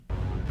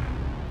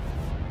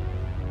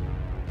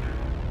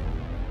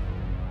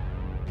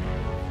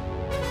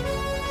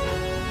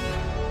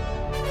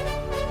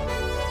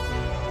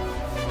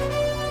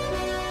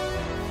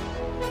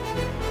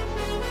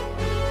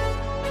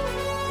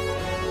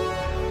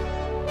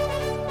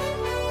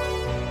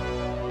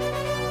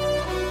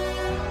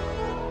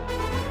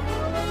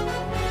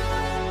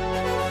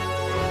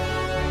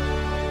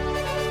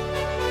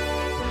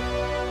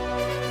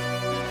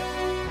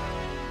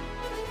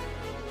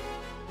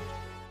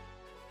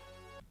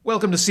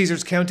Welcome to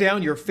Caesar's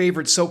Countdown, your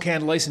favorite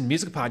SoCan licensed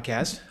music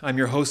podcast. I'm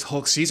your host,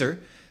 Hulk Caesar.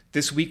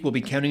 This week we'll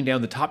be counting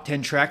down the top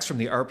 10 tracks from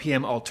the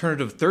RPM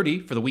Alternative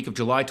 30 for the week of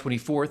July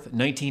 24th,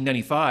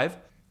 1995.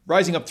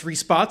 Rising up 3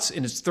 spots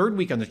in its third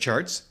week on the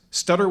charts,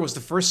 Stutter was the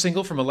first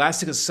single from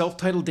Elastica's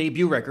self-titled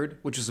debut record,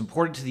 which was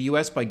imported to the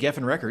US by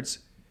Geffen Records.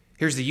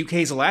 Here's the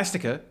UK's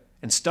Elastica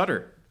and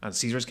Stutter on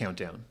Caesar's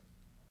Countdown.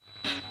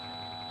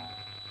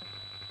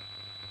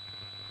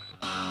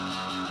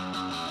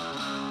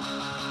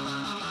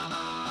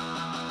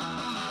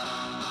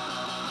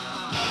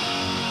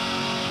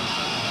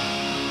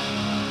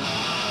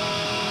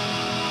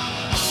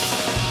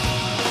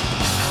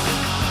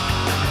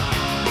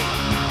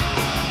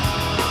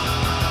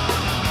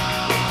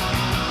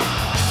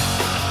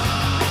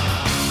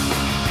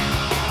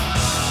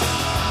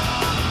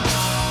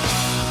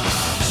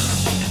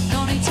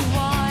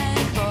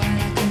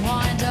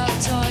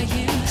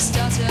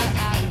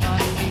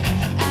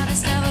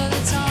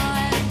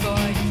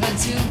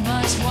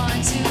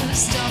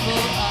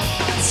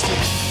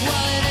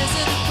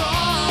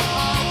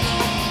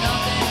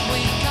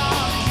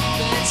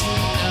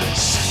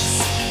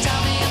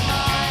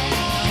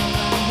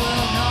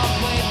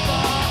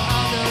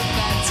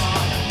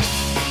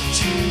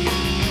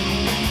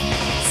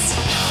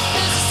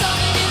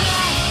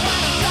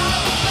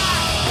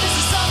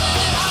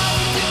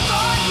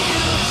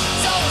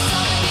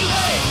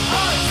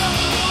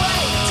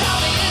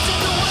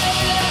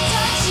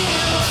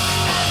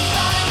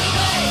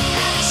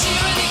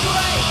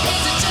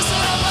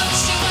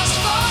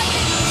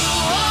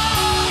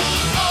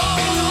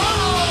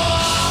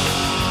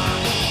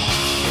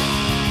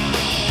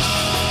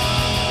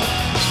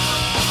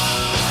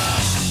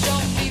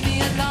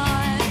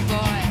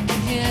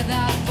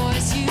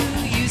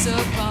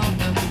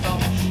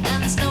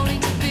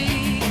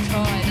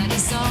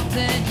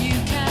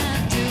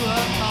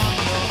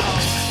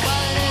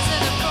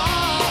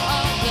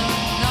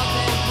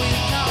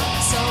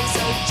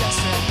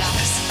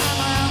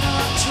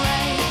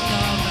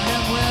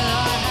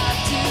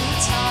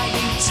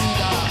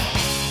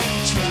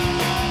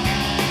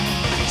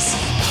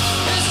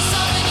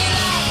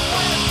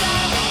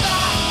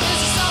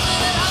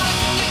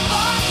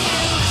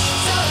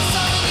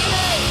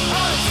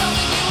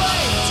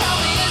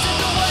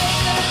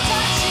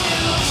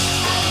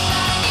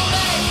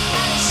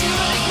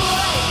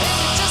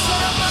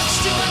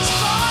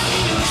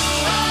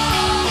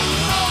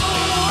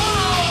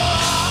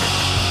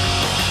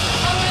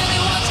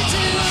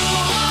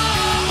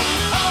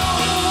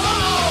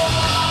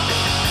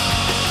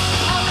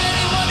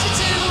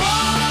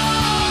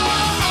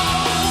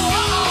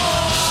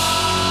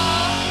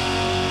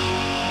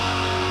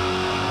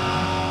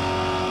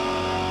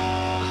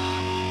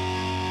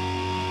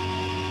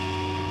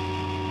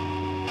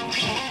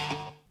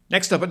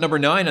 Next up at number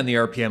 9 on the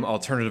RPM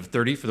Alternative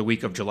 30 for the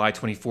week of July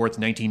 24th,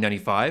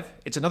 1995,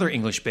 it's another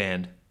English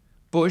band.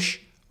 Bush,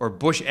 or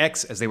Bush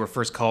X as they were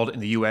first called in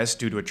the US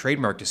due to a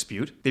trademark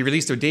dispute. They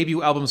released their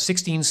debut album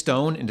 16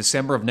 Stone in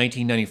December of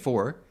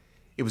 1994.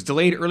 It was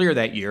delayed earlier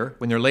that year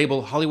when their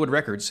label Hollywood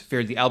Records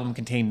feared the album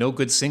contained no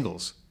good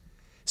singles.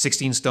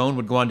 16 Stone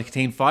would go on to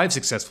contain 5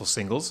 successful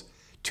singles,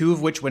 2 of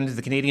which went into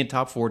the Canadian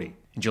Top 40.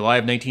 In July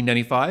of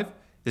 1995,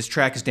 this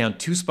track is down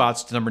 2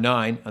 spots to number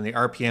 9 on the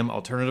RPM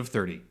Alternative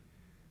 30.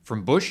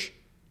 From Bush,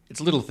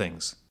 it's Little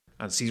Things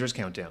on Caesar's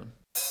Countdown.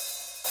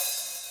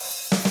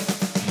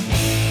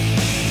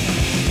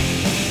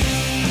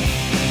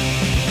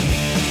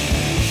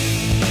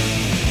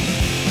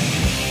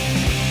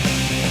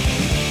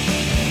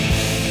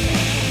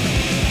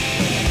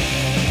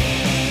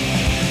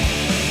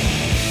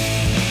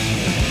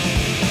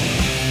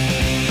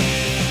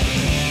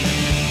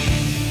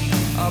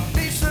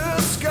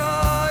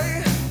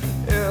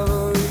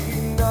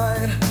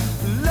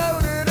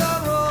 Loaded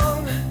on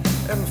wrong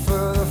and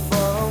further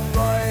from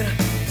right,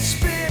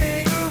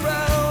 spinning around.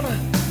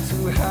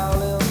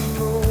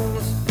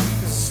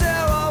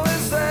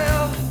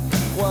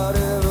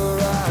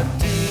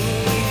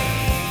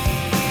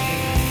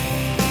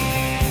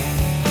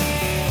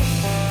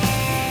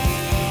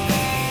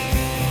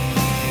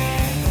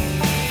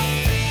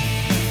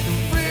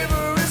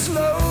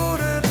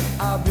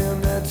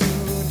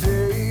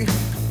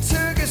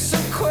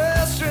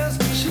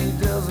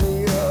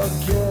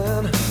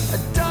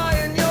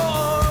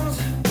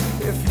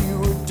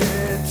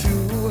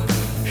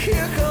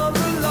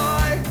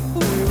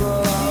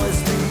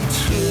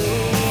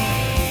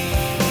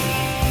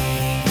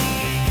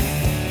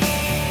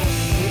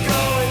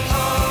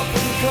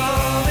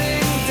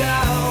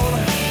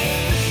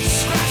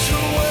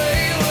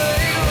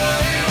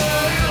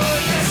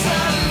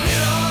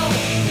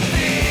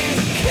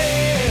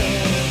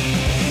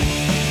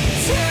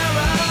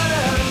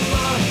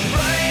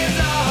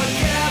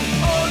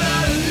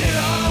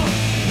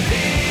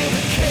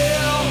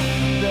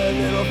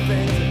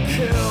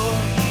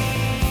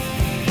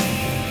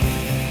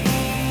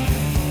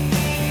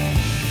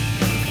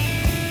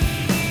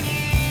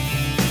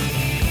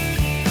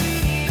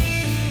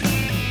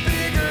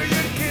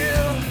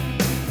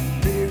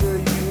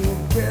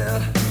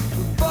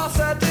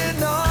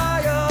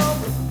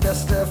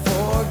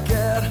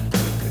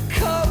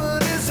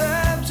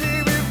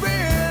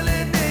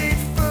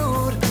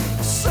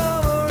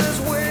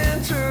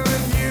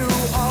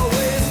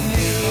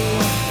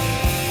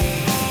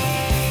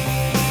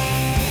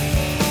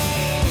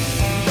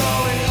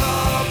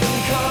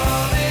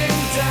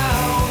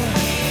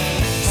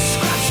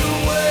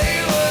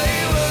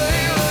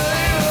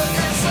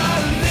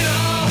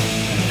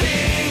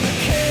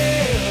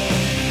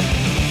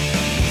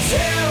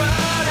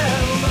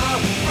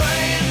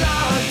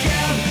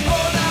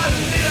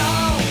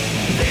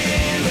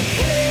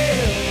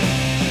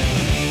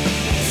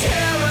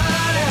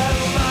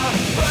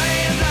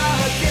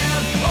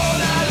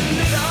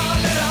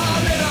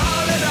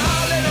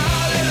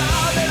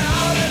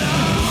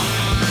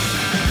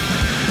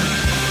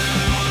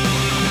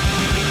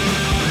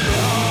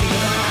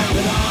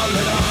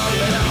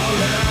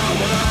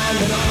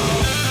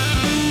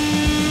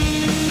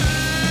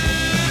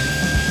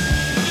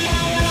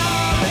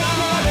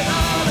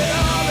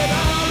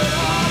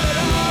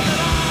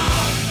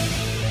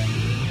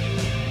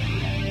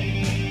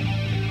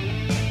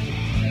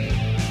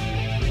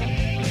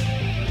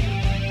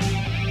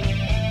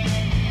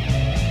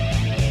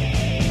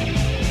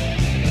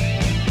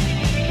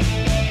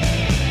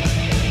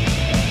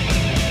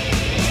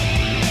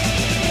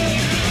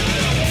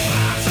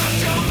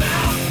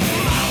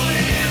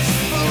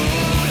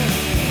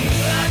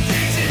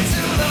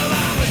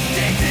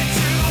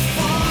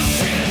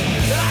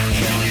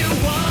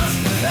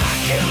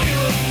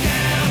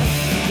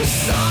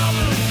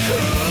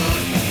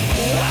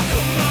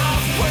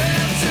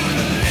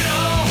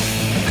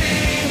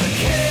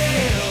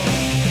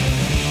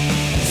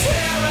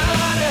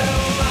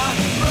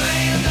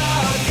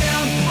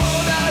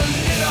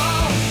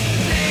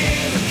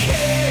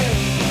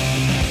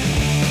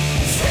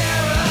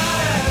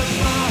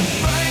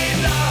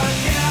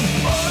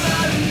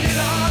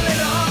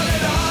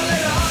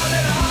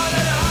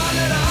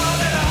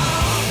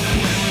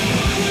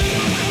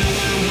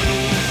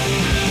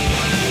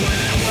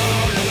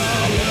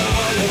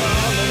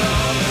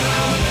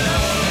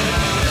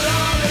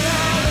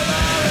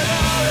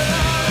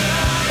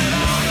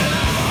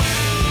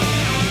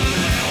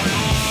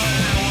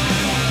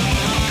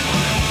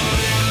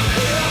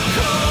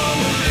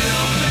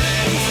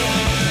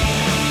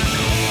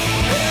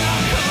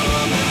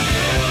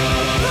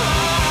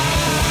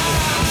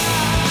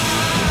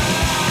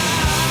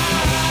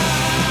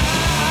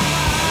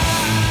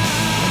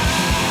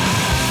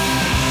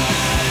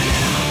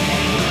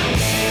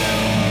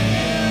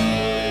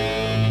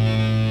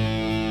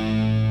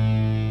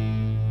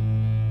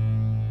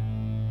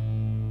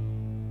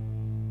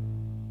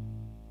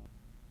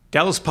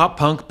 Dallas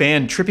pop-punk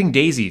band Tripping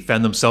Daisy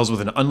found themselves with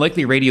an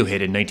unlikely radio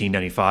hit in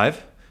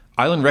 1995.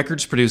 Island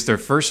Records produced their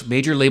first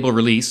major label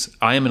release,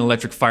 I Am an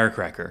Electric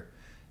Firecracker.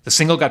 The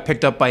single got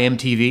picked up by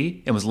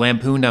MTV and was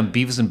lampooned on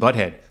Beavis and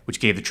Butthead,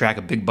 which gave the track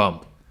a big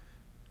bump.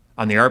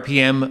 On the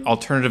RPM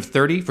Alternative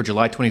 30 for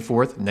July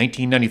 24th,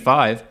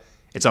 1995,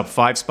 it's up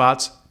 5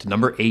 spots to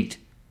number 8.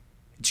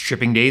 It's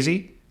Tripping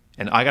Daisy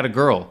and I Got a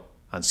Girl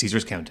on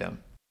Caesar's Countdown.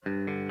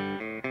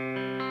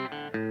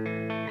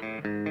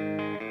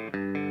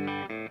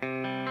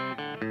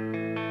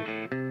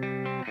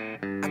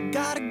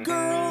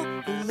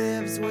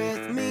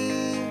 With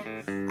me,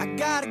 I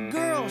got a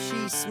girl,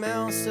 she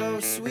smells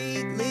so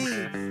sweetly.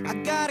 I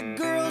got a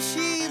girl,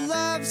 she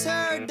loves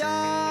her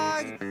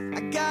dog. I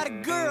got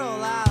a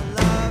girl, I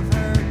love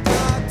her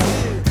dog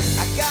too.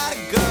 I got a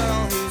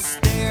girl who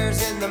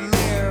stares in the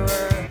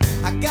mirror.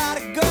 I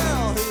got a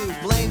girl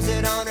who blames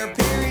it on her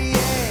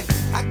period.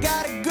 I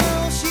got a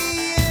girl,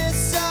 she is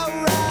so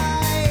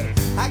right.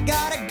 I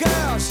got a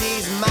girl,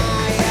 she's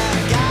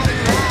Maya, got it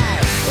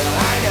right. Well,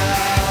 I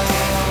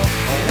know,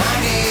 and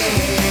I need.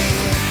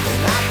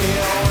 I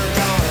feel we're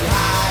going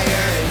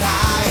higher and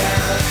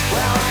higher.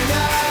 Well, I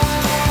know,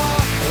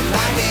 and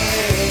I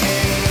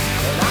need,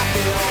 and I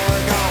feel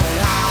we're going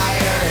higher.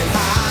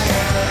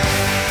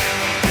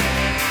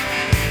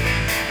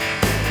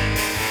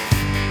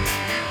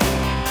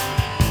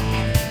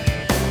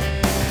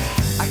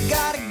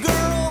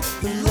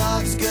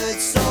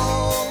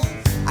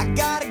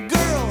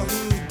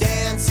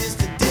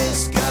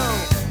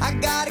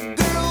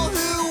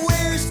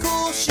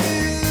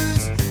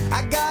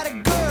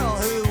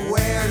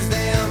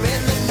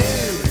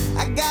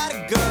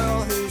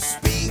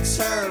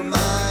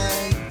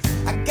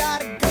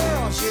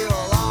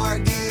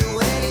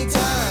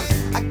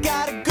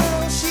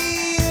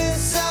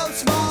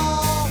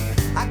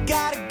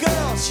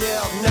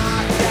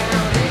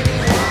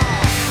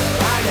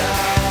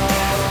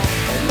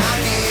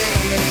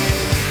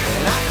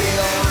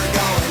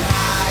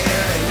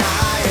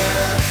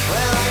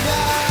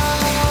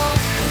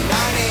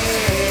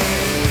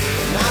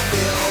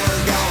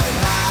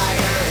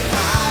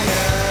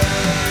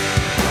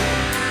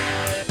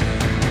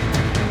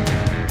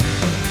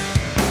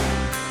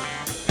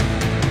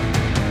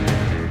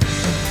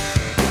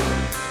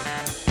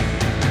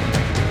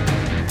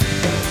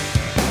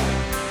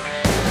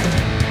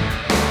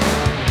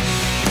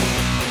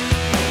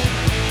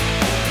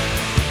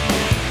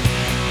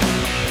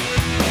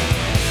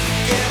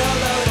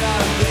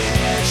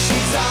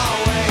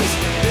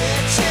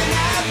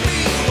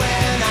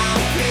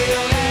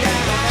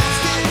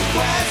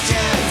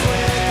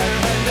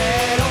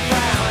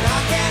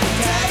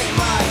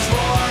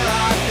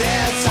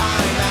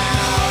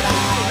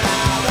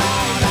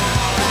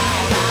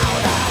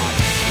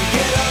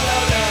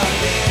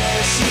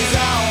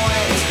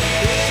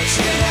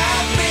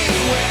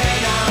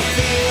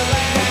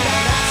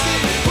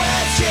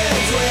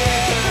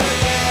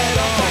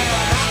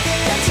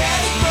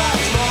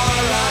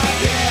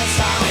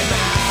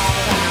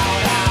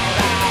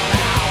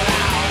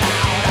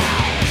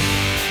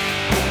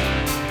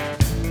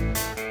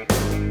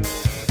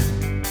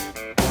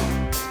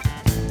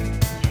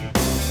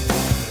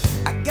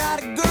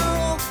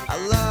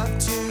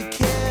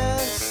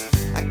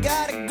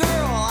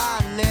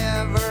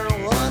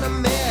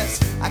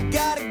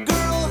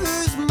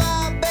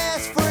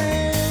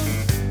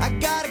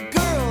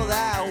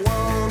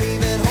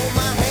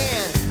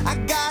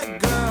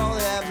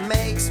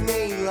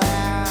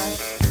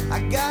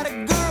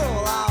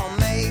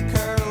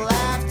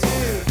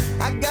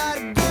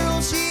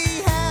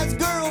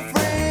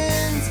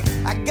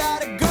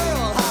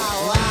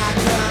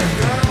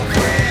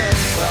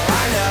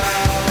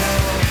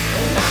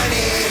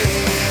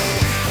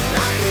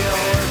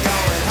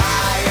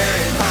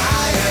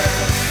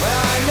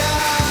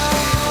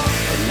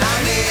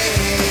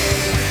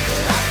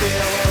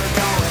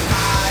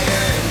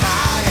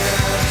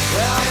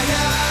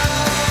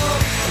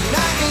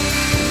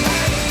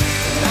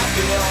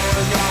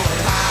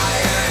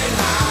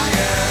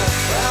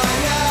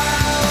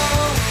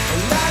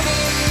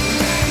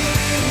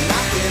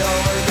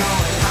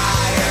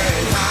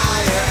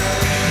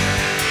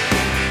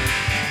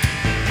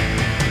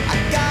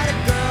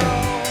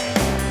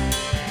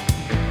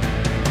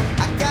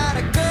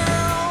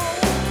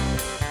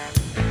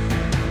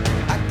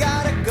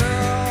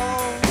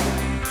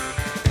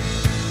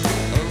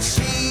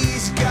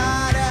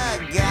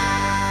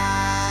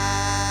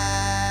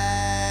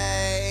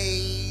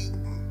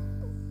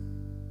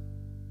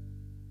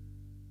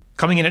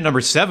 Coming in at number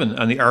 7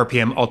 on the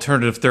RPM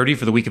Alternative 30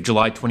 for the week of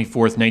July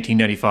 24th,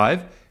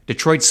 1995,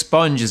 Detroit's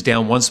Sponge is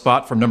down one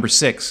spot from number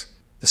 6.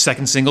 The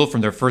second single from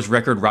their first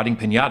record, Rotting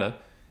Pinata,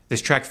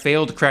 this track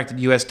failed to crack the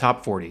US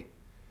Top 40.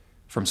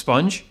 From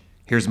Sponge,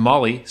 here's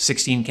Molly,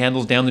 16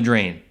 Candles Down the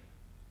Drain,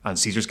 on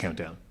Caesar's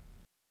Countdown.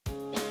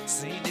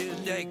 Seen you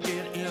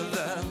naked in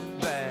the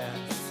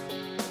bath,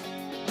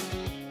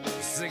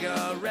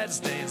 cigarette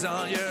stains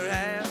on your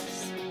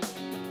hands,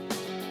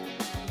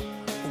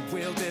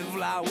 wilted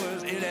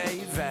flowers in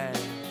a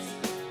vase.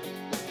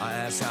 I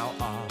ask, how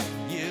are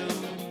you?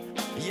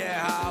 Yeah,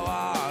 how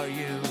are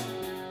you?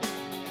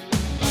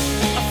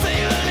 I see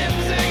your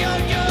lipstick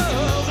on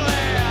your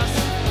glass.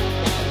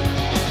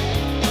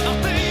 I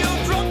think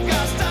you're drunk, I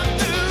start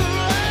to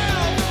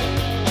laugh.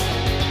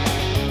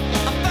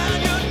 I found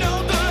your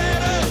note, the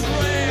letters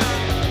read.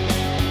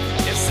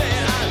 It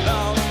said, I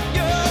love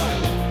you.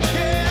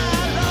 Yeah,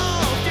 I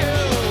love you.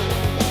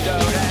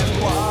 Don't ask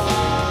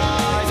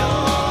why,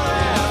 don't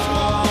ask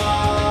why.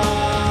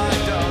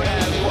 Don't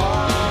ask why,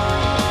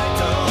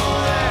 don't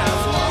ask why. Don't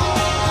ask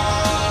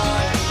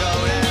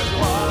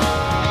why,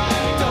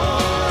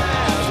 don't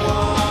ask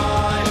why.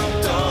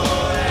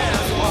 Don't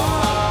ask why.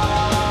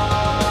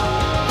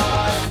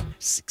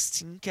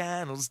 16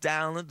 candles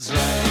down the drain.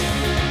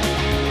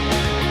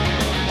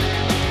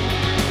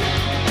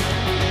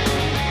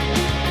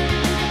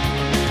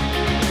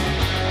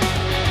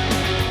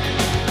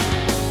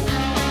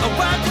 I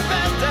wiped your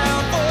face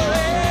down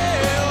forever.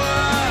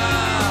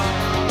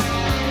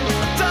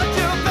 I touch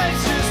your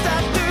face, you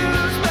start to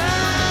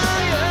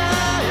smile,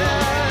 yeah,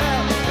 yeah.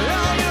 And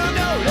all you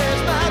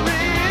notice my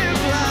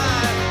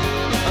reply.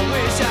 I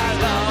wish I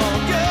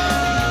loved you.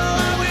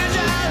 I wish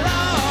I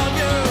loved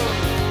you.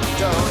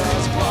 Don't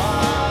ask why.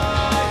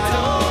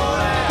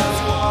 Don't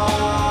ask why.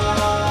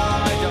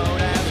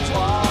 Don't ask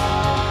why.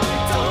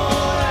 Don't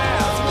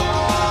ask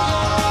why.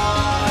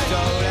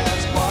 Don't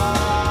ask why.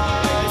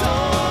 Don't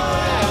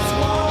ask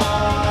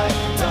why.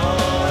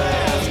 Don't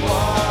ask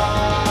why.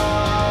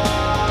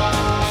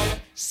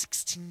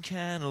 16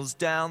 candles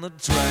down the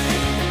drain.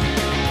 16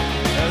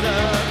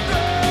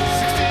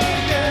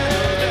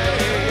 candles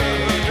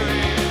down the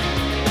drain.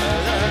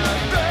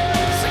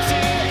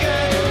 16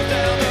 candles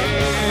down the drain.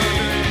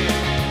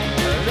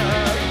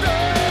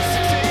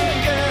 16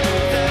 candles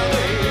down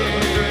the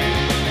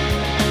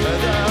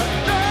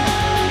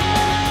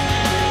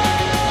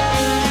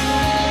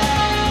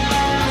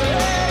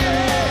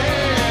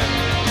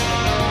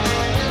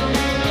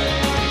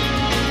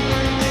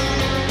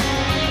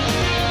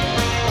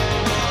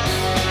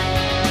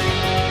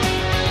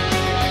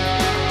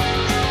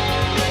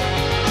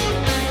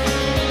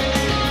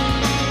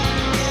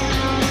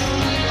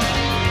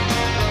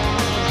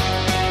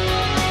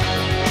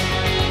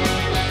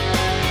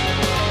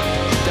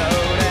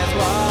Don't ask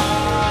why,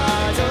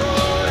 don't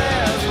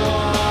ask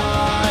why,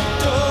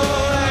 don't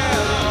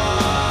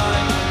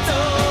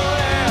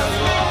ask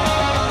why,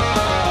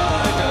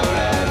 don't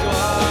ask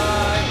why,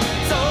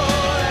 don't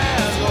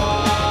ask why, don't ask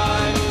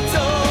why,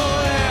 don't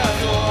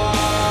ask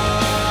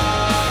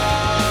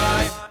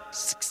why.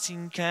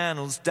 16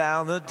 candles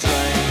down the drain.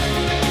 16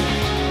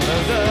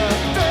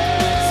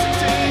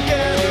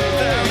 candles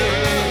down the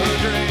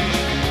drain.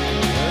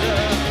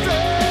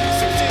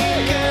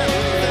 16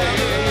 candles down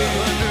the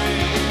drain.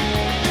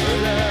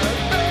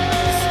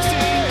 16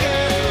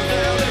 candles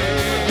down the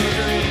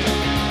drain.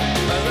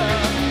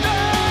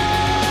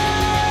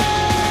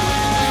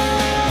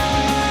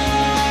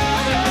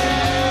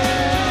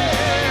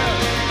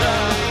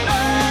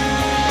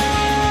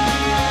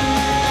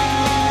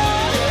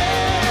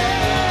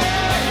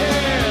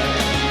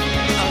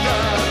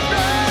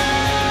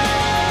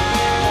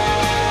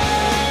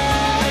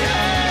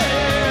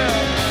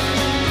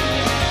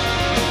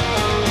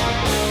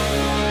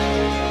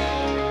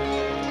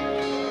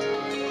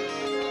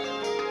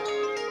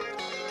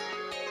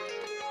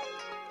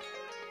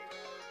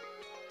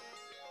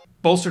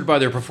 Bolstered by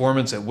their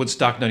performance at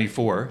Woodstock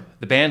 94,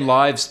 the band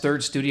Live's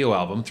third studio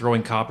album,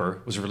 Throwing Copper,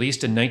 was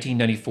released in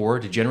 1994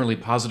 to generally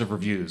positive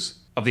reviews.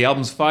 Of the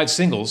album's 5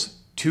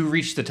 singles, 2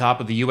 reached the top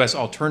of the US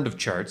alternative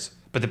charts,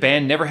 but the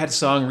band never had a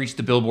song reach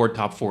the Billboard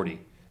Top 40.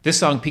 This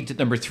song peaked at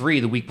number 3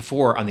 the week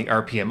before on the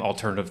RPM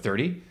Alternative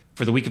 30.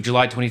 For the week of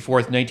July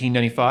 24th,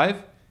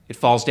 1995, it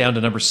falls down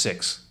to number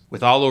 6.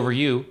 With All Over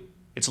You,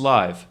 it's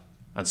Live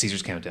on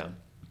Caesar's Countdown.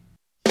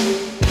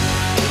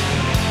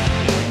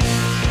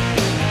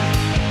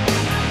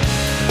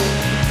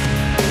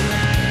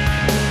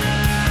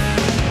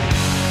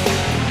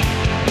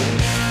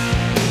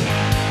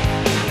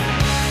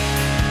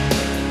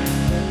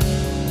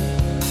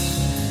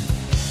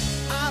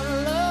 I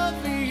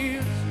love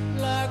you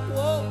like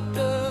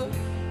water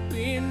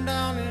being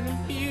down and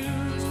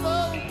abused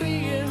for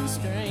being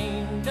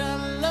strained.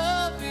 I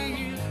love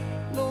you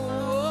no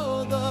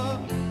other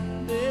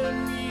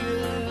than me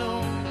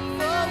alone.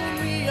 For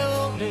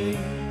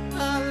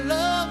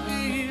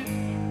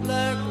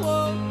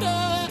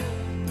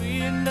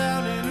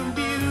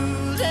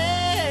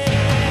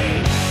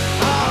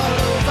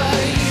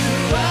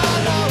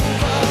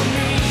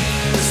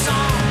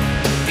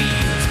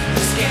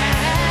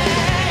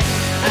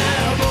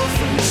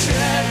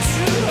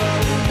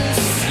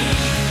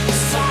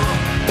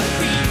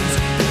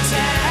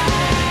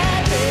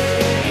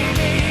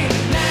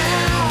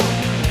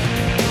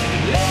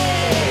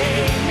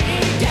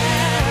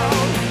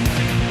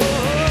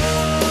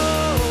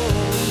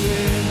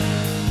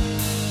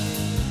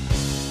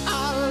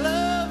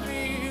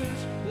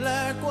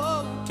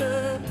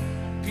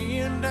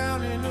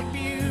down and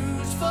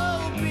abused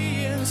for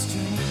being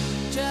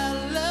strange. I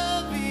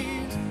love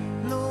you,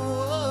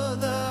 no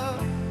other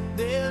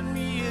than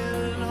me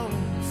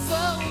alone.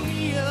 For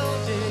me all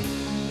day,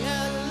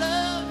 I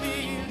love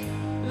you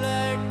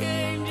like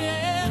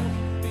angel,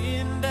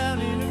 being down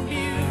and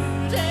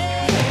abused.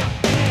 Hey,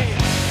 hey.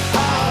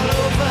 All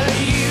over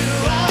you,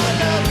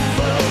 all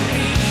over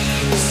me.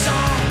 The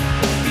song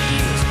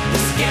beats the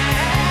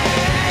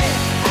sky.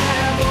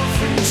 I've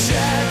often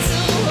tried to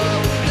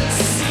hold the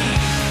sea.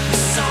 The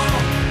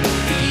song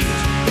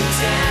beats the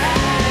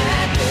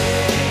tide.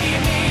 Lay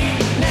me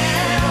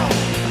now,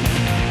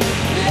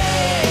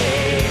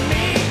 lay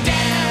me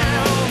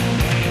down,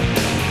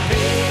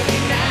 baby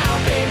now,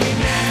 baby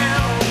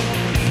now.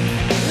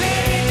 Lay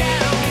me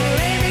down,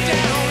 lay me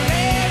down,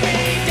 lay me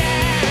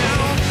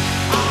down.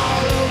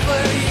 All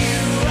over you,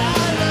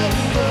 all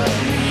over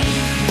me.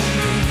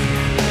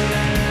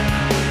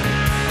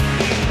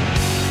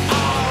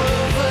 All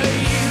over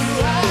you,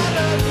 all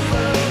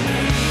over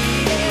me.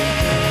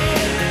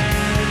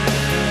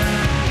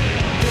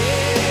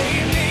 Lay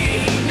me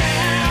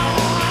now,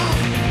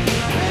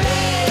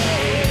 lay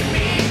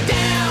me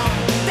down,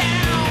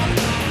 down.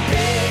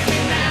 Baby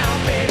now,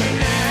 baby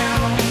now.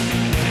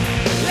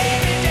 Lay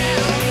me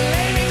down,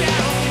 lay me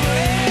down,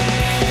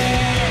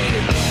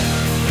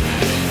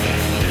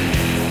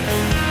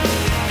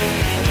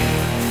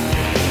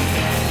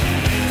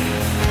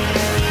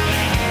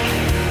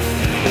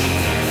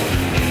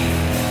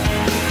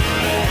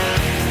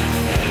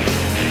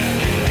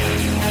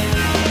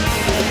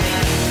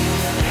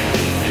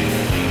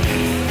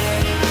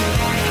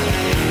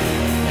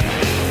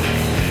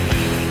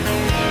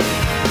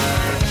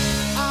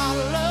 Our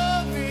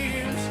love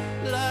is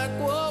like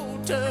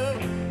water,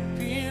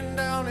 being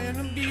down and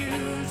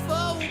abused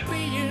for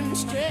being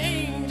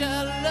strange. I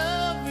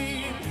love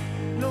you,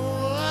 no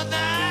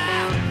other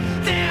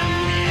than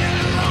me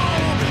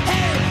alone.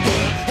 Hey,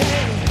 hey,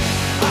 hey.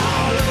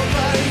 All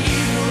over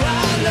you,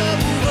 all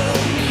over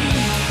me.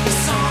 The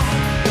song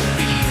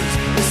beats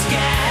the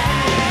sky.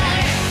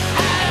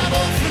 I've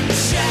often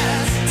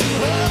tried to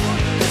hold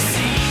the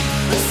sea.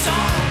 The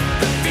song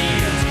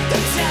beats the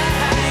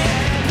tide.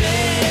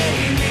 Lay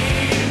me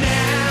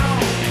now,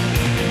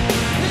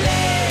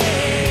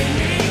 lay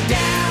me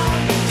down,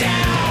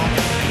 down.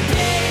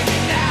 Lay me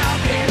now,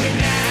 baby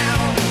now.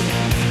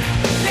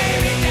 Lay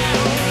me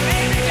down,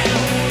 lay me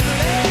down,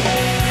 lay.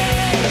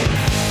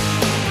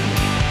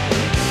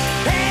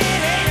 Hey,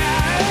 hey,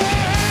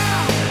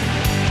 oh.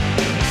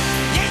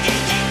 Yeah, yeah,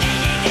 yeah,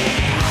 yeah, yeah,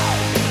 yeah.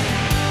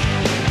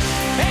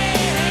 Hey,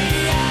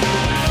 hey, oh.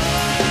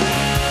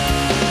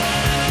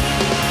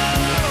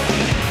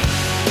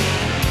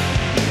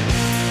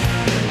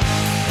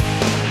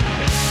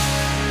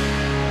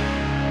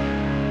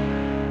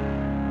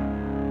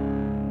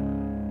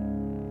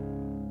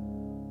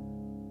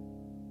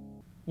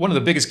 One of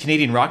the biggest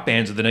Canadian rock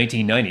bands of the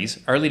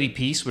 1990s, Our Lady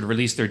Peace would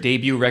release their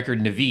debut record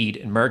Naveed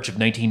in March of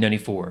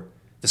 1994.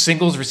 The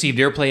singles received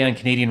airplay on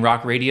Canadian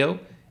rock radio,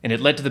 and it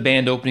led to the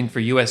band opening for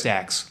US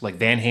acts like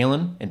Van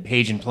Halen and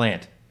Page and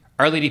Plant.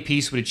 Our Lady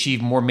Peace would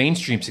achieve more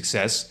mainstream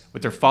success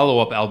with their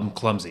follow-up album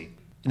Clumsy.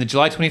 In the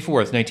July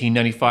 24th,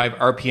 1995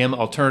 RPM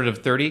Alternative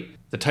 30,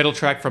 the title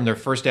track from their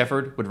first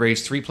effort would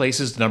raise 3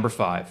 places to number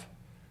 5.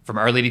 From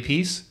Our Lady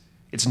Peace,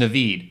 it's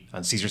Naveed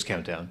on Caesar's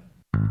Countdown.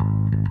 Come,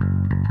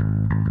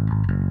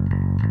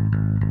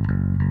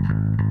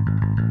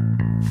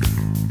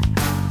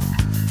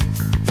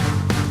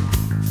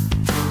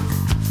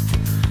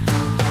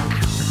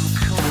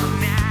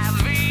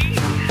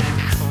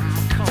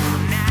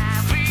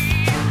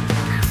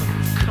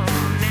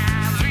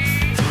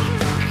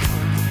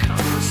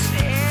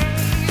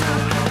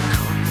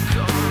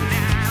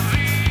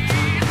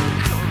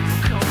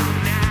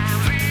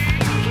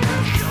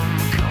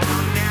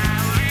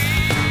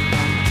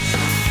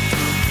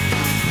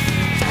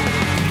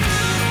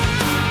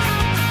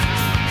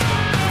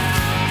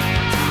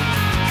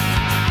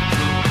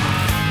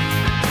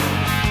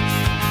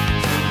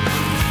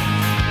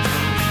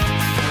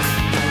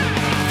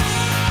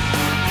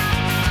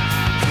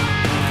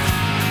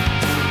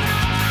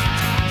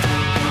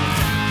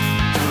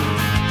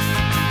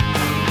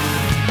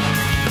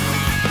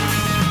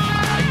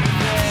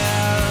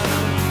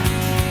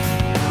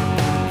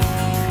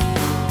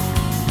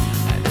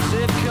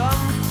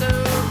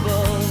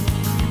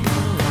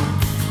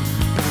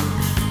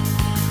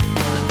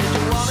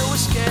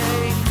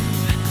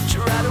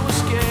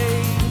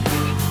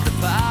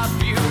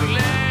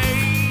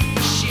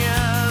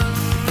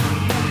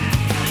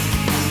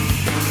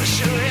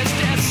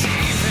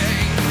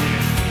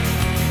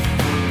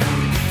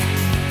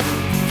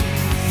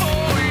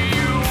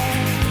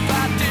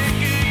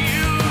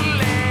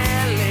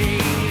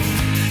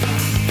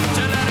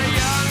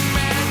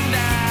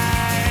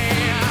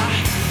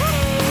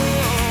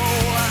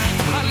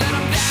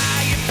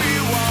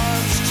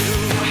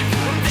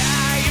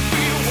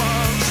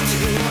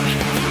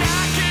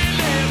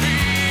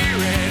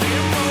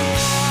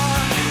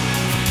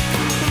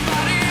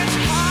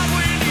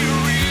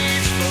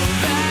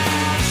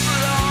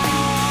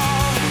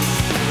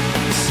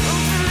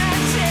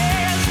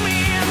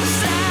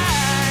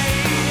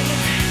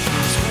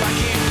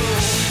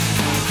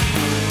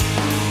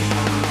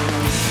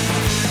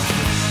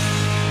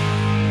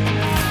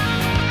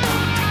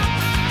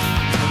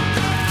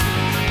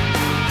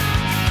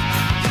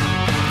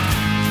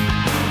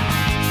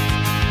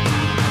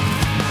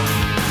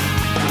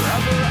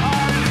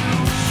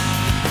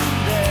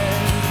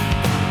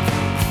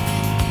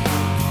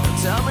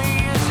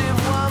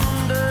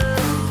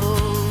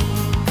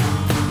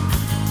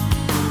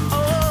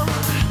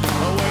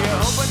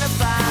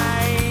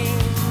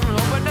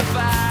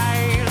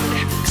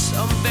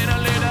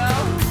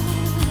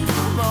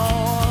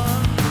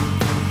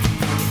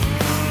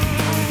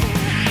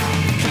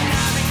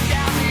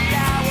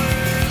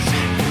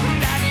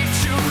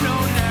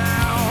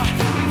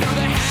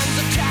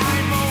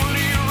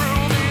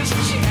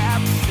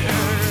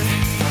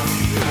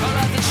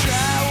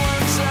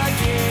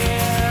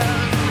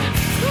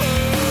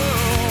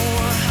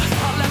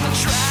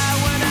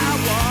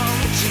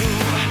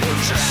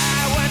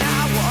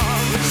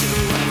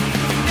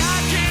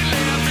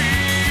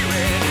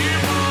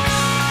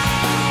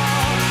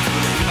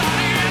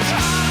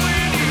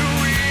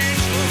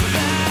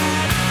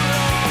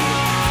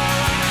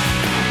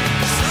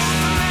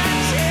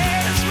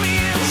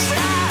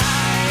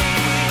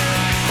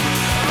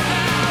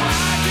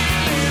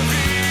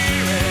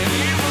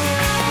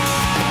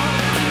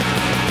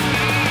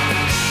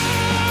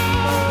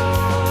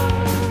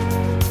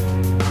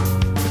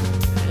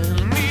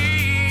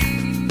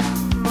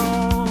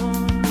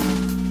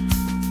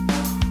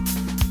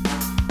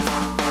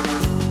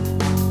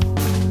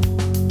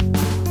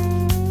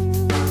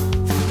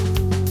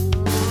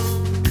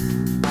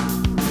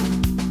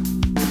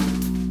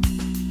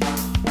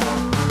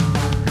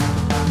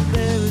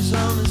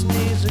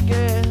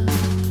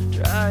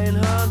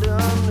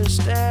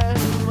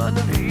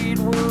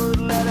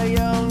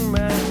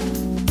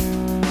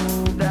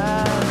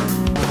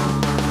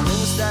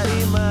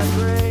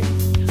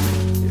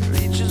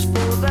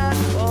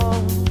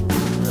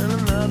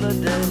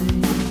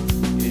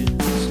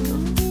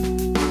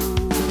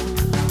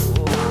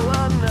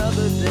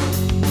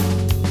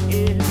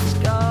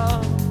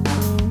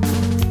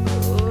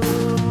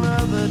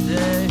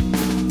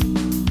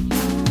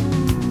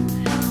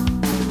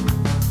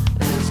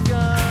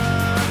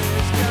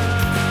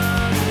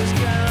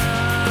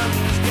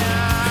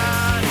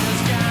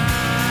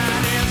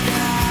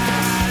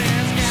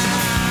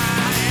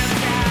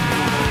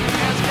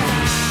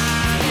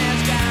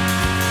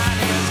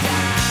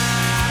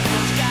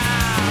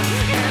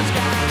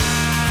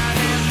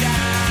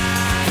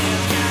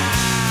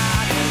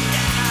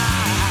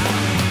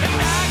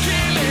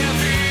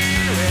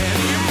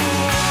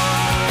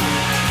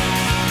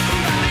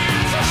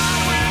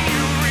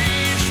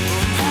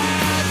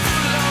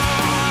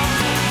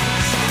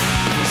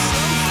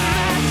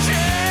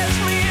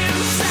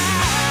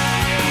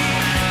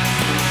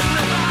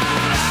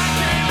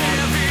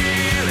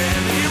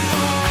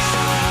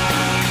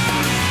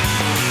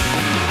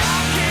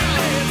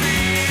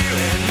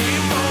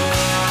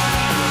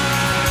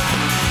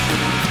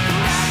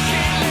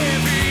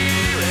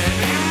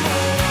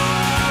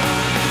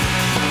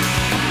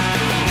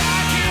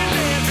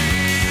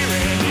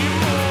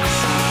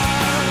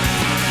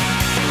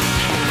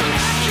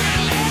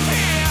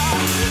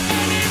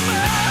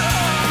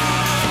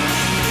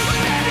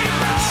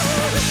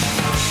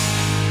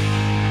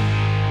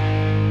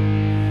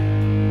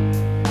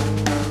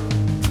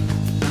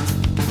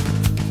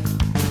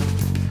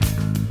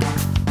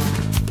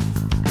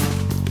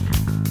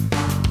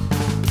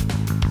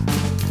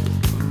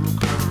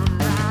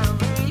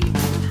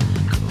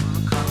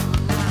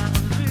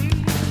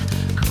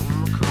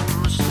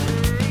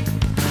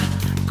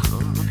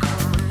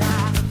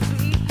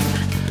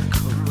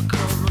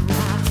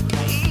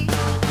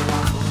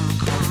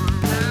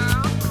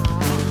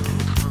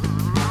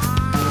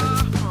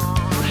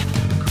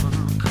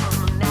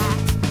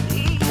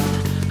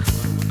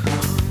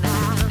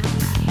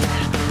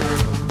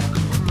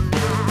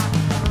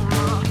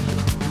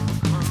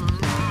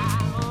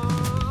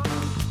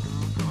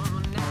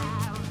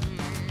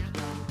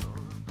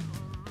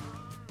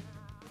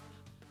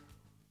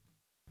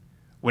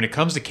 When it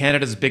comes to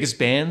Canada's biggest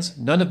bands,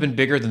 none have been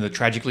bigger than the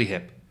Tragically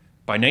Hip.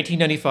 By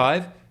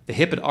 1995, the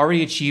Hip had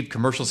already achieved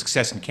commercial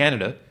success in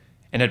Canada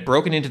and had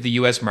broken into the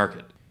US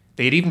market.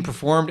 They had even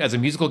performed as a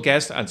musical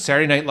guest on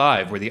Saturday Night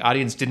Live, where the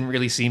audience didn't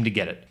really seem to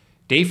get it.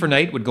 Day for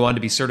Night would go on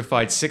to be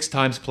certified 6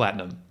 times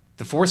platinum.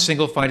 The fourth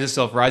single finds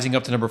itself rising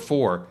up to number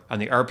 4 on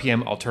the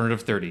RPM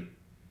Alternative 30.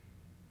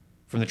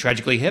 From the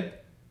Tragically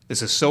Hip,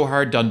 this is So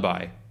Hard Done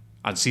By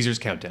on Caesar's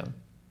Countdown.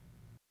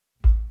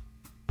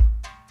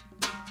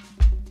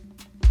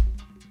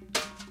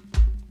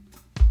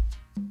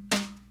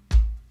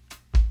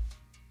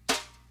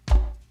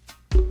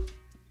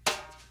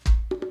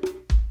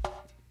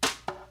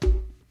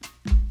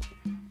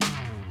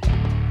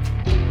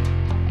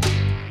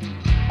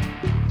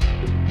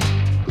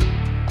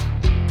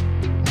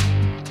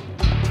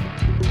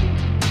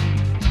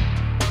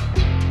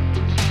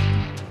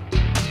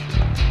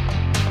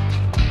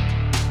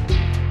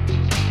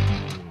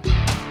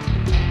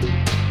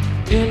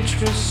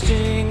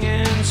 Interesting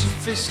and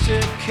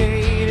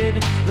sophisticated,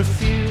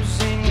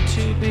 refusing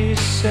to be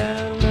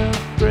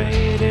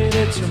celebrated.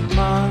 It's a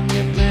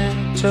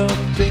monumental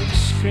big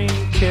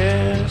screen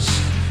kiss.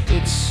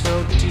 It's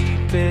so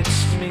deep,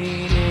 it's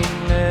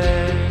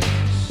meaningless.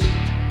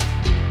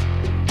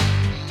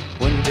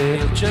 One day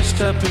he'll just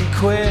up and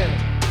quit,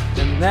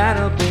 and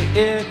that'll be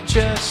it.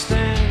 Just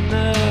then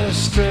the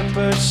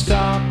stripper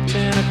stopped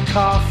in a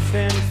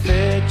coughing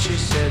fit. She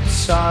said,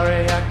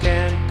 sorry, I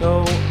can't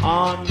go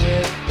on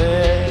with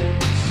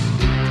this.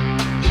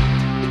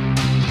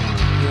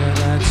 Yeah,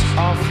 that's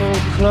awful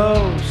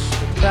close,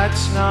 but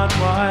that's not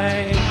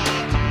why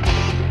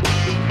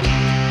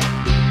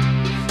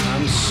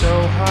I'm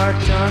so hard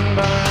done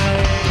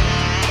by.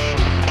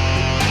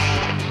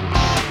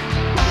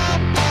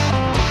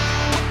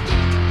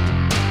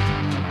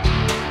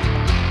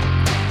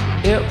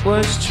 It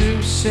was true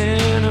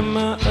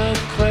cinema, a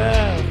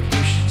cleft.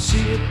 You should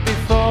see it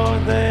before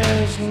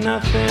there's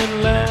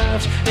nothing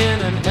left.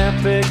 In an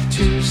epic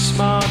too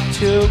smart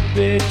to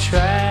be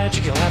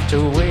tragic, you'll have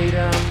to wait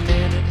a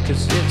minute,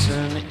 cause it's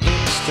an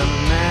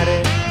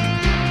instamatic.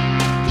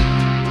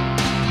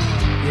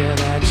 Yeah,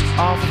 that's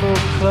awful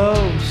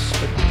close,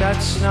 but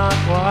that's not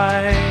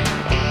why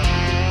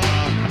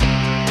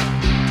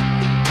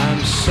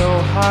I'm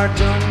so hard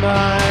done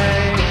by.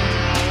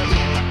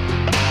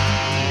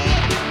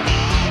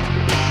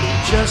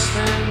 Just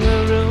then the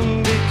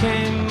room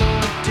became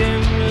more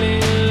dimly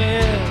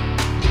lit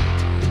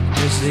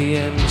as the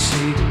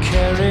MC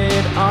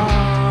carried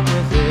on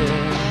with it.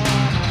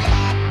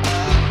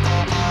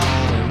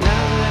 And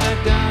now that I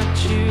got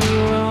you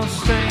all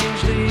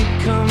strangely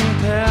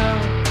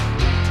compelled,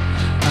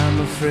 I'm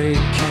afraid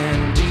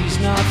Candy's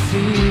not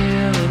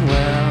feeling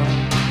well.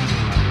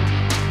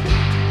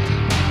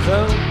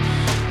 Close,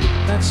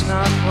 that's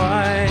not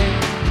why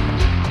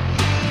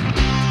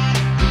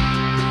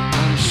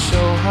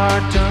so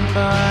hard done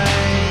by.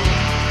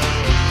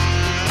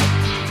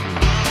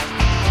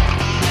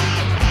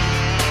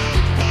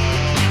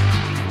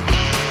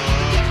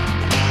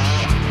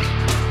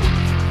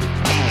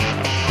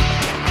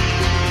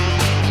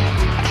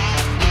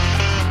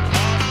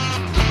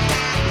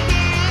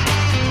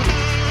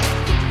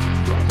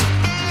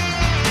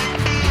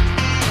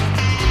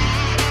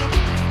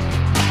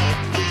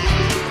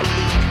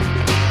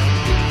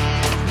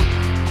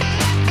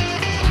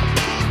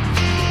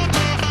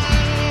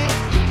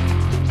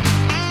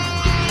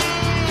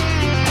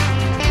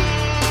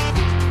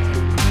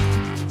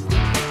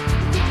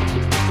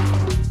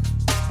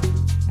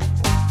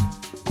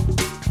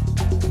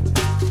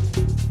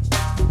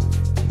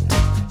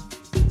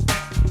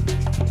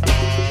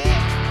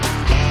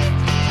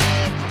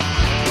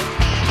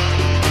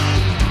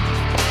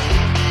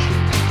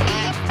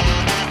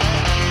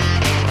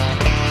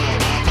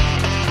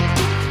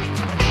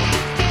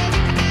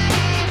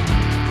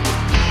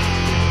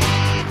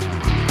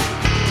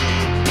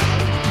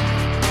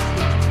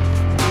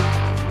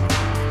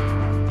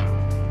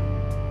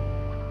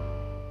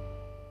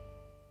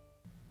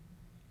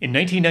 In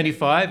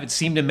 1995, it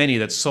seemed to many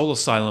that Soul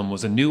Asylum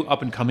was a new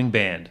up-and-coming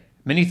band.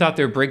 Many thought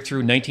their breakthrough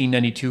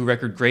 1992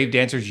 record Grave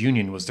Dancers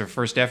Union was their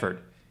first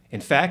effort.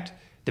 In fact,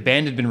 the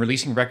band had been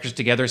releasing records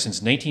together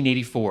since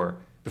 1984,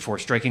 before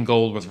striking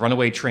gold with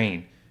Runaway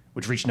Train,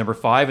 which reached number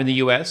 5 in the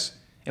US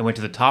and went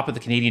to the top of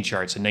the Canadian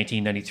charts in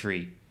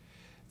 1993.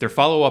 Their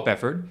follow-up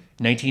effort,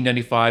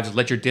 1995's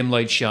Let Your Dim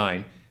Light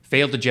Shine,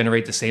 failed to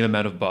generate the same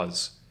amount of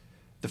buzz.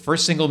 The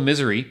first single,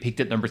 Misery,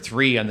 peaked at number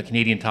 3 on the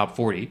Canadian Top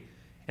 40,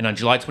 and on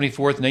July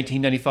 24th,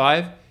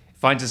 1995, it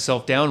finds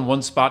itself down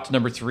 1 spot to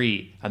number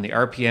 3 on the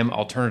RPM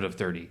Alternative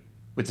 30.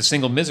 With the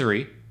single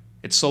Misery,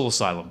 it's Soul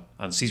Asylum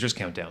on Caesar's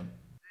Countdown.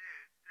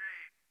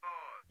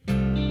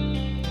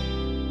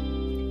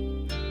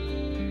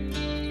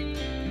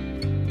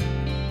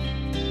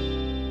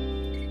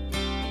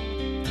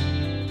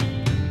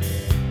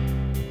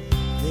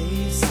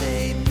 They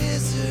say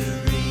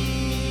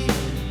misery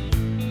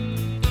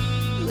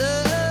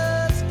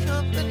loves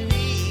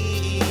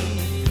company.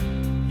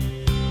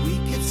 We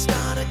could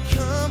start a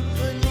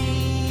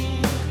company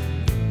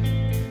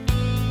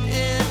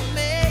and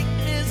make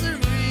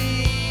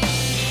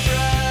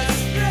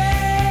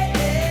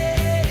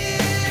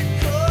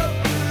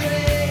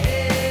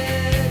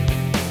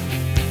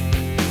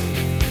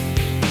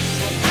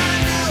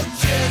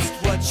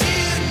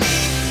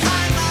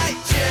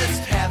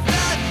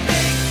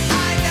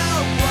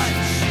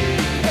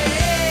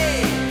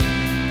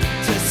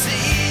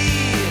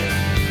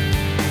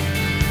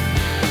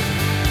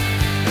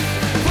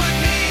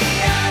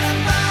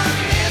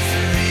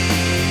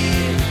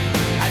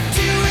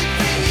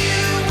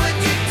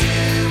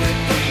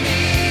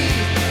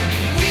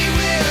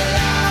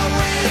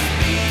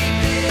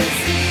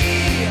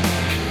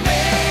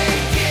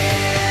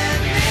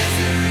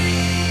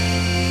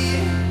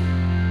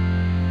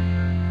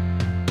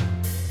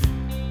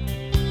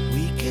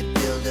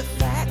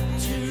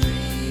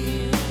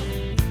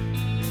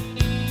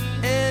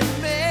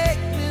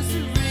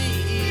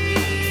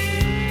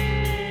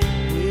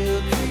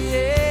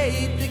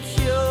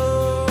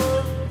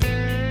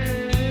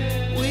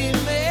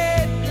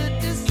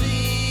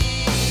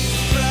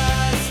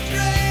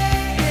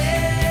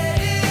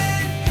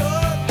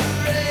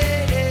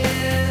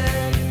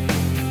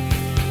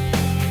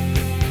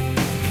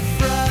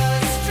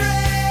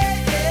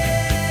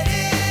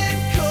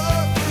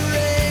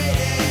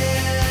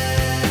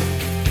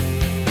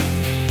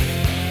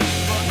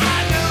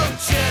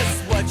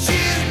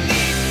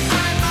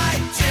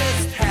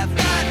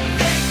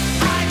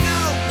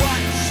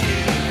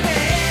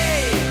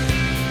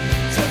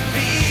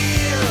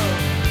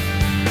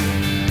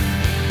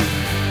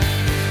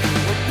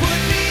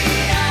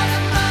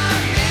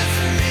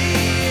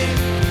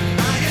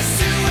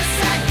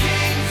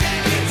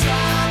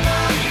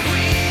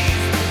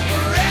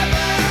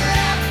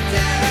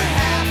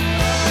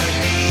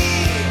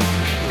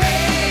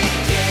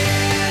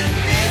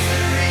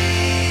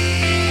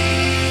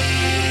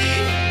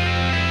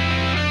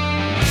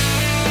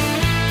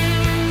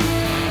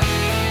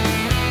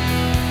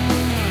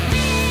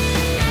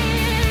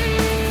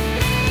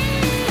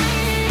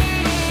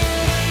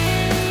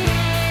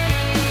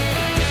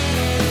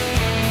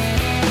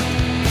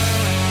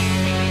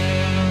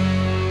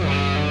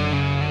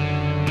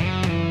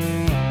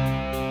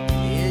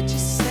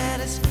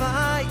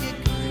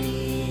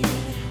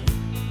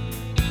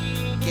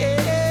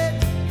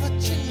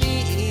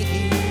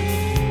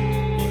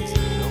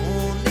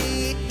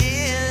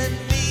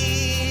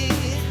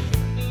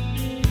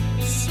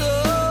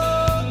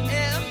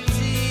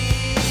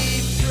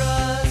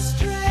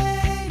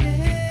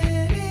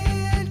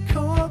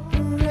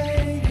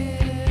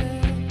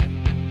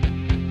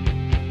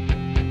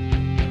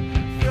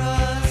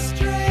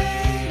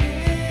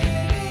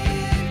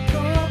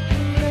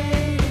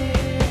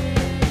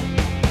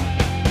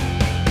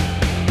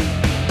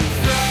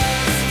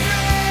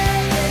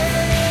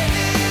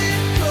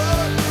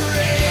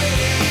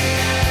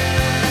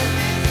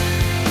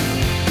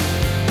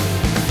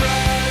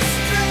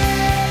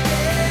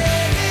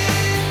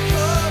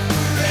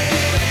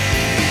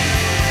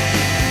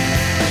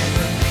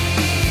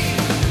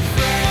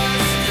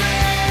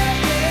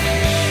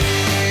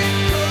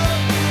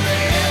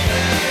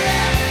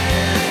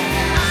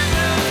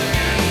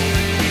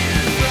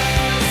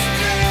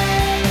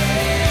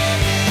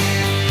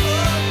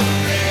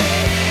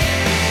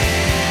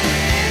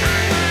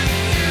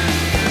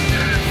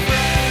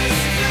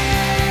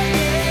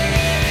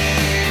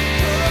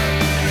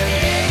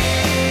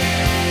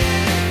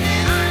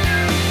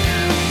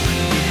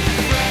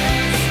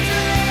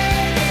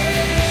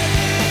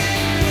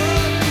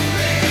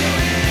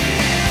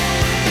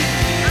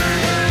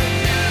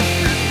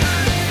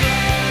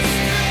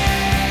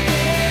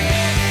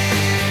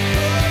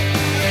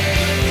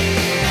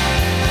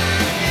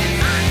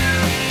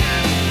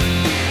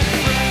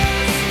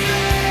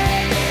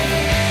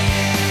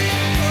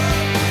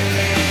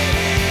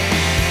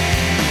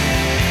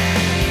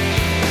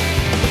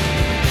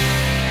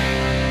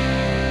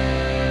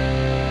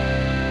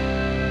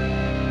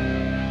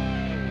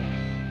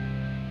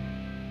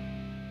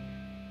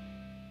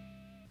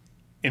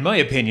In my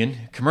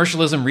opinion,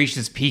 commercialism reached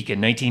its peak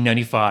in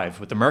 1995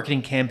 with the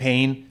marketing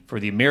campaign for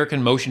the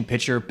American motion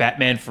picture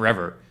Batman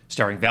Forever,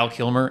 starring Val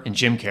Kilmer and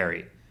Jim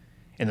Carrey.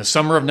 In the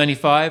summer of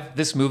 95,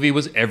 this movie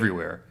was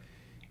everywhere.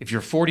 If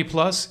you're 40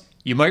 plus,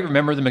 you might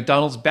remember the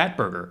McDonald's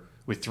Batburger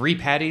with 3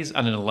 patties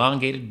on an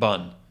elongated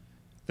bun.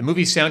 The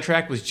movie's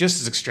soundtrack was just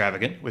as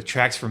extravagant, with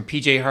tracks from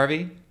PJ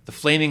Harvey, The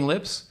Flaming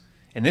Lips,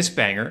 and this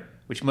banger,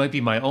 which might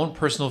be my own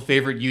personal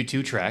favorite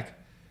U2 track,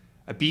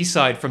 a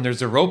B-side from their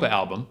Zeropa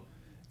album.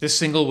 This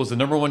single was the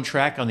number 1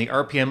 track on the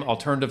RPM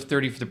Alternative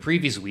 30 for the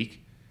previous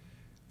week.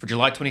 For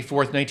July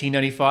 24th,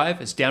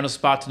 1995, it's down a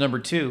spot to number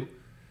 2.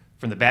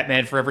 From the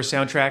Batman Forever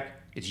soundtrack,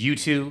 it's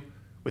U2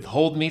 with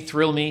Hold Me,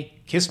 Thrill Me,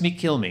 Kiss Me,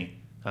 Kill Me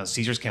on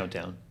Caesar's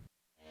Countdown.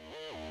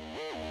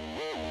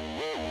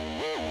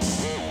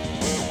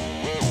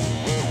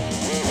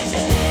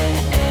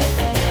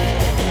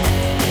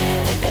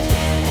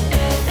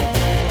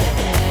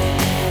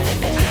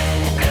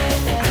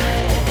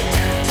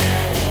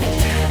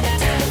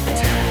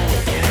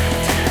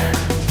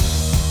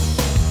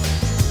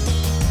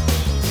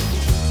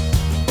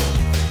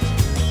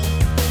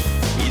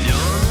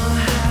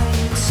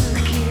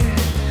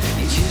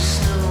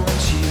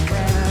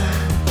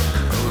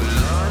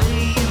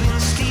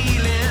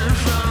 Stealing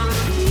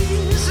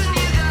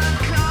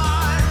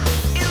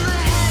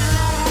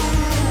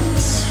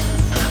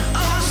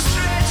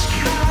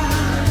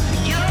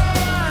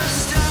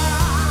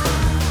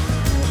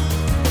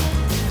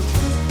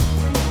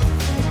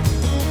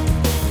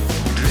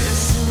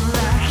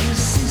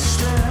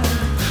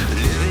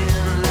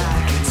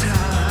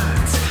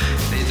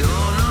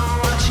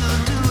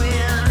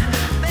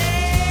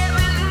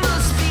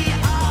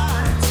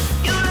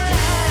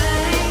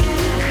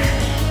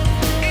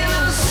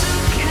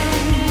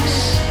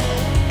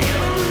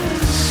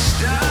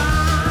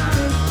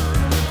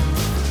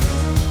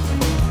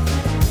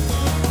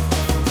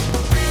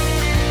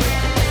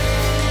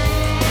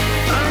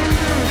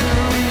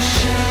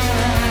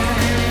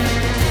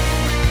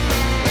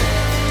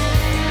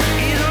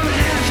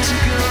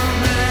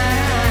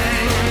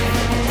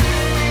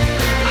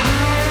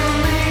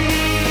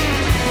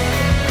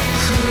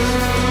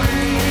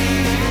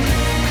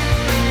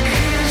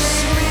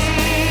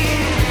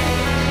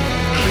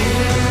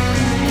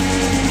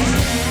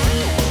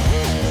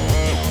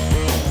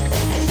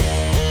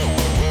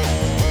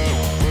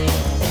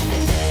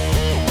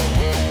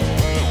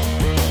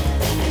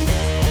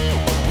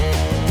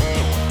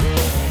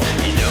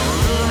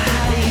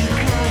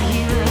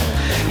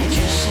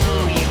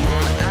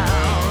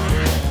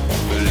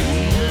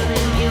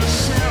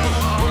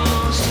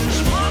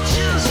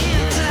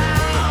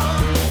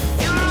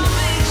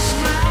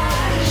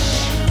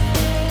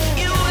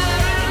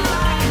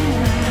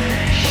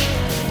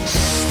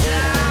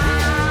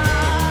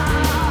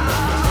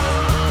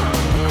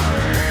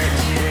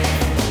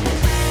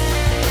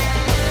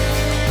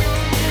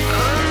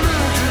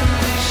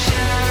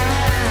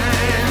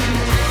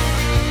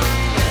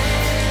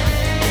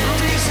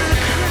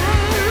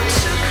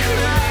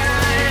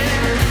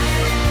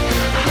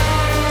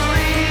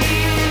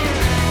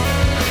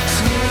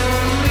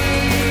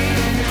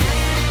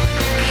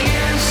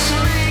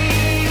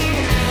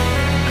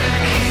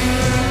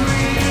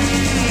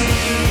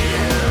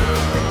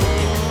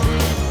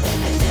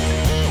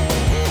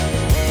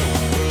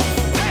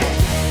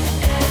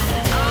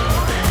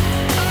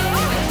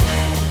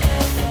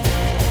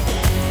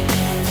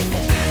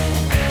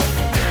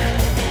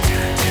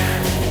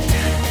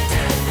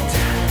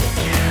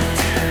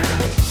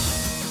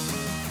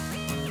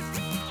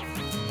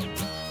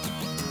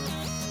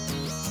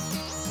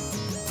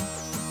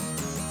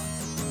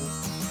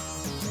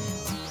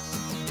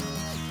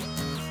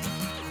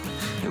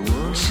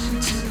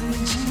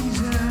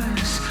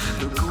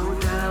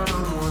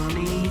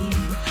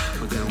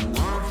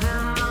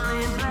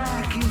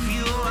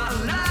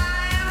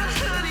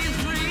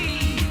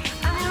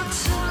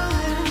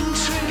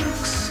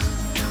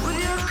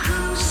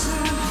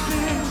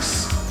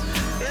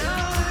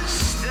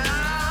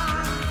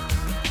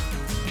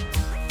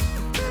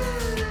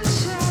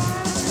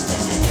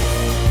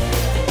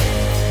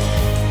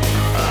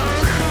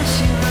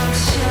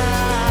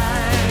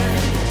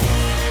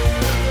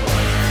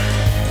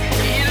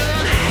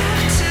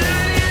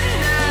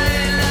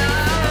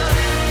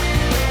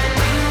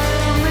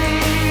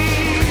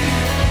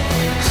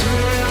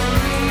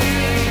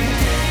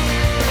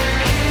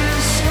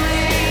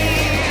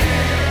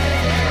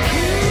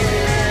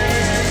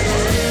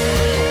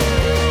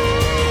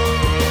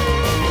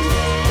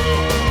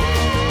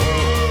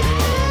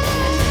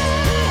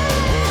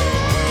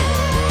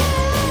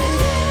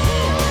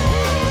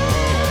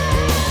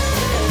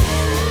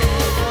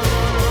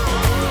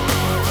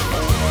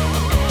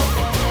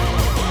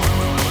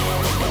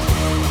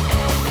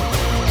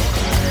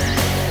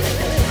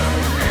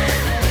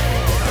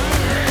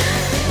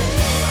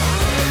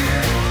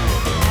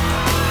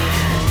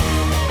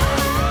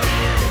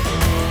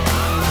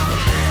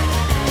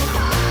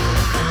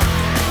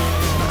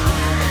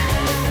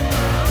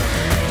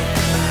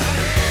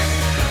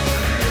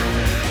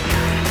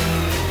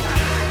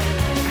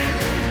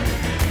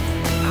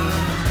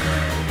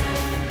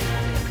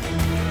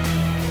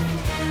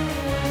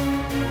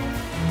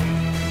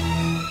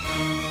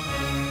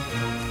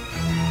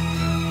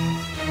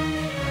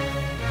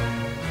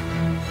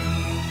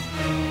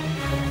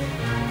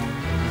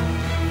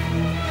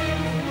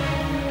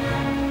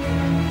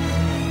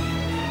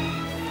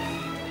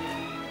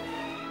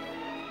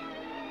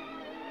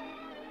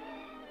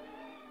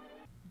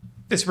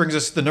This brings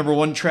us to the number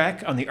one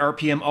track on the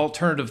RPM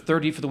Alternative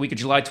 30 for the week of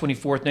July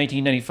 24th,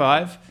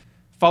 1995.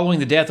 Following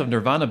the death of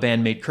Nirvana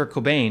bandmate Kurt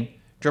Cobain,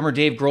 drummer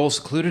Dave Grohl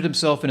secluded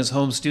himself in his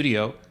home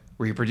studio,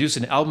 where he produced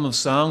an album of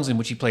songs in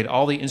which he played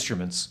all the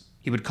instruments.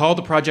 He would call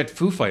the project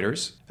Foo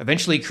Fighters,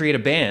 eventually create a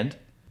band,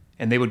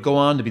 and they would go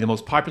on to be the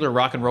most popular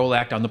rock and roll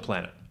act on the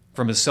planet.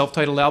 From his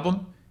self-titled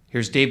album,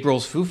 here's Dave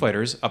Grohl's Foo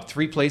Fighters up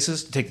 3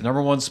 places to take the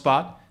number one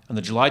spot on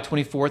the July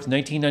 24th,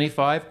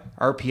 1995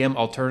 RPM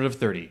Alternative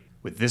 30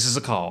 with This Is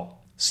a Call.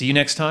 See you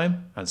next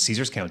time on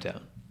Caesar's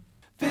Countdown.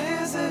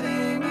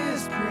 Visiting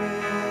is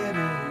pretty,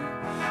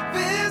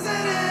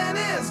 visiting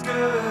is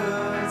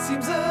good.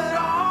 Seems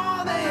that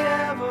all they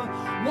ever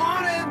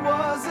wanted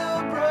was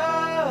a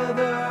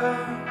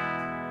brother.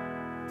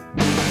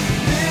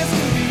 This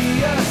could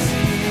be a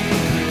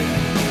secret,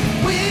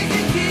 we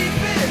can keep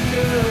it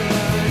good.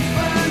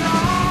 Even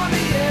all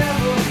they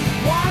ever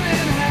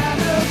wanted had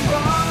a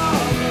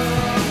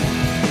problem.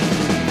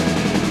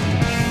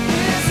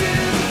 This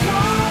is a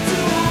call to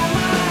all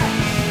my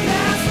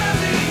past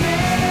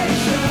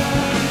resignation.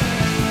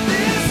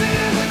 This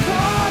is a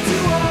call to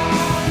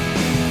all.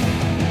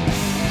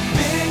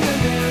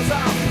 Fingernails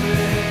are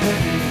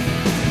pretty,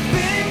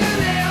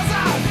 fingernails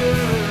are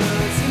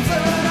good. Seems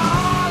that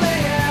all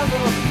they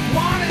ever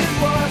wanted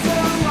was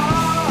a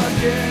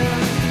rocket.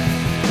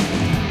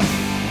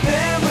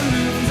 Their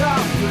balloons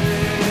are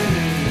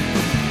pretty,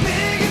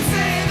 big and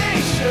say they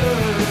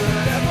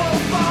should. And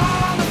we'll fall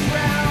on the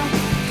ground,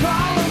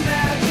 call a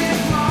magic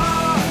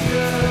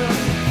marker.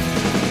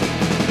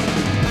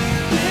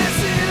 This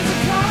is a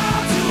call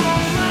to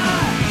all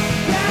my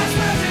past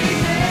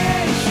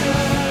resignation.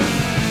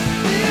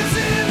 This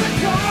is a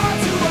call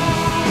to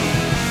all.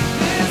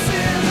 This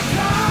is a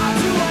call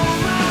to all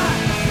my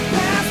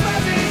past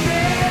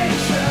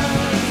resignation.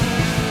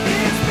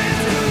 It's been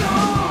too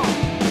long.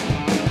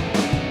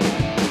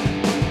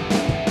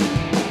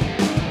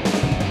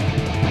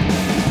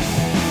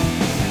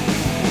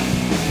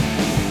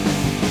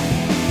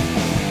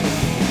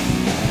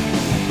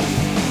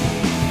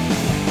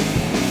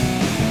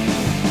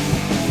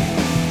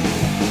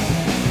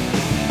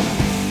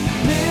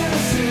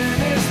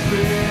 Medicine is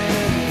pretty,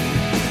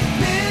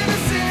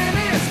 medicine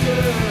is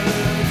good.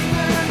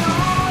 Learn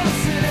all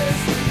this is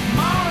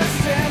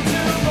modest and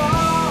to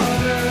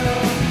water.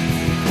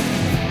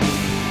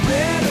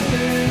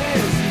 Ritalin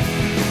is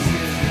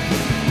easy,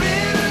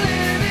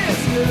 Ritalin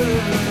is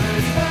good.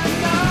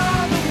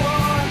 Another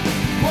one,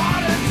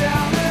 water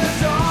down the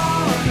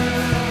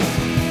donor.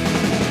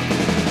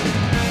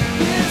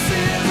 This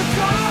is a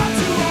call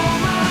to all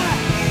my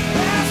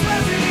past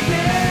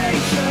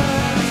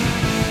resignations.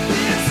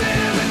 This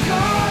is a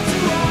call to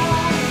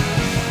all.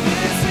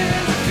 This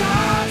is a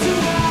call to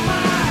all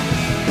my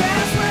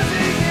past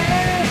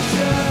resignations.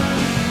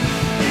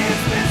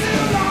 It's been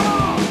too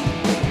long.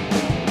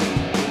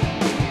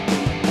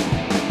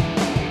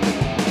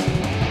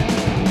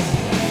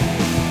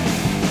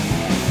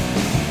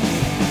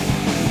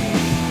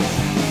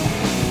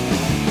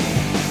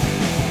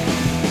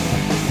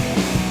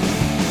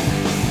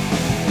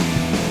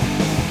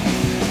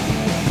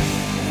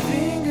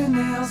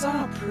 Fingernails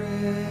are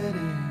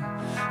pretty,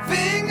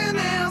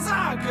 fingernails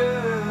are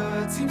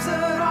good. Seems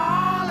that all